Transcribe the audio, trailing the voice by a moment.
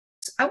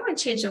I want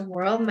to change the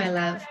world, my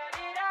love.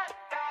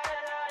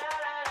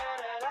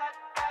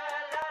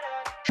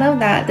 Love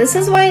that. This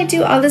is why I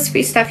do all this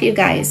free stuff, you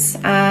guys.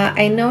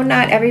 I know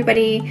not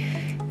everybody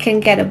can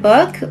get a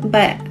book,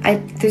 but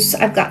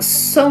I've got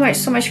so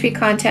much free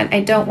content.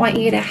 I don't want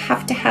you to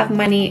have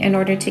money in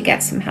order to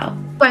get some help.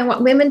 I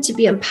want women to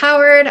be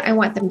empowered. I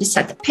want them to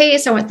set the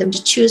pace. I want them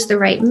to choose the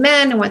right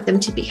men. I want them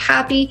to be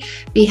happy,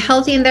 be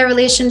healthy in their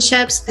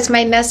relationships.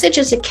 My message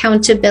is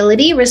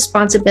accountability,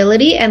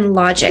 responsibility, and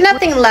logic.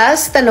 Nothing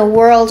less than a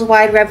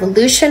worldwide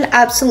revolution,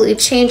 absolutely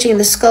changing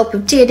the scope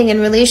of dating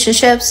and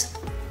relationships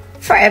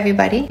for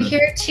everybody. We're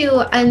here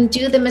to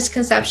undo the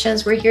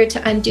misconceptions. We're here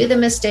to undo the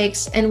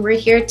mistakes, and we're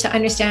here to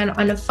understand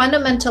on a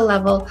fundamental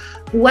level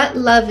what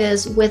love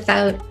is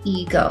without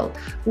ego,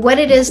 what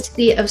it is to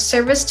be of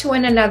service to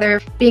one another,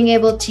 being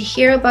able to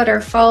hear about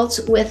our faults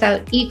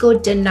without ego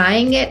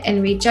denying it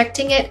and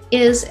rejecting it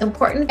is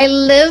important. I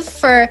live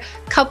for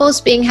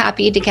couples being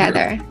happy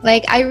together.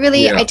 Like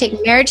I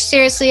take marriage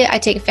seriously. I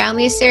take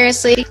family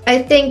seriously.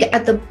 I think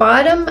at the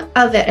bottom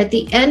of it, at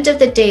the end of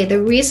the day,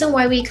 the reason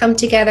why we come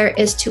together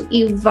is to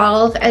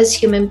evolve as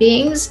human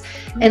beings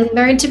and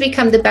learn to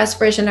become the best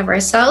version of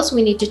ourselves.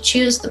 We need to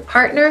choose the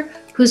partner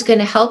who's going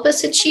to help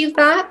us achieve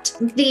that.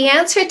 The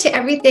answer to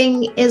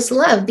everything is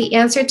love. The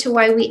answer to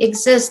why we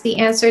exist, the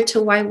answer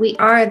to why we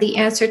are, the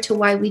answer to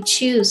why we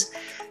choose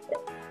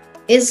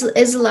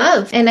is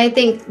love. And I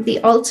think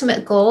the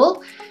ultimate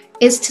goal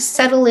is to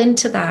settle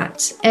into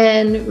that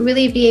and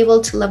really be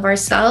able to love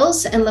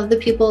ourselves and love the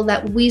people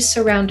that we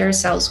surround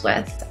ourselves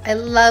with. I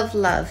love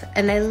love,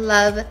 and I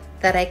love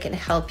that I can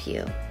help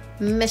you.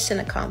 Mission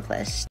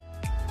accomplished.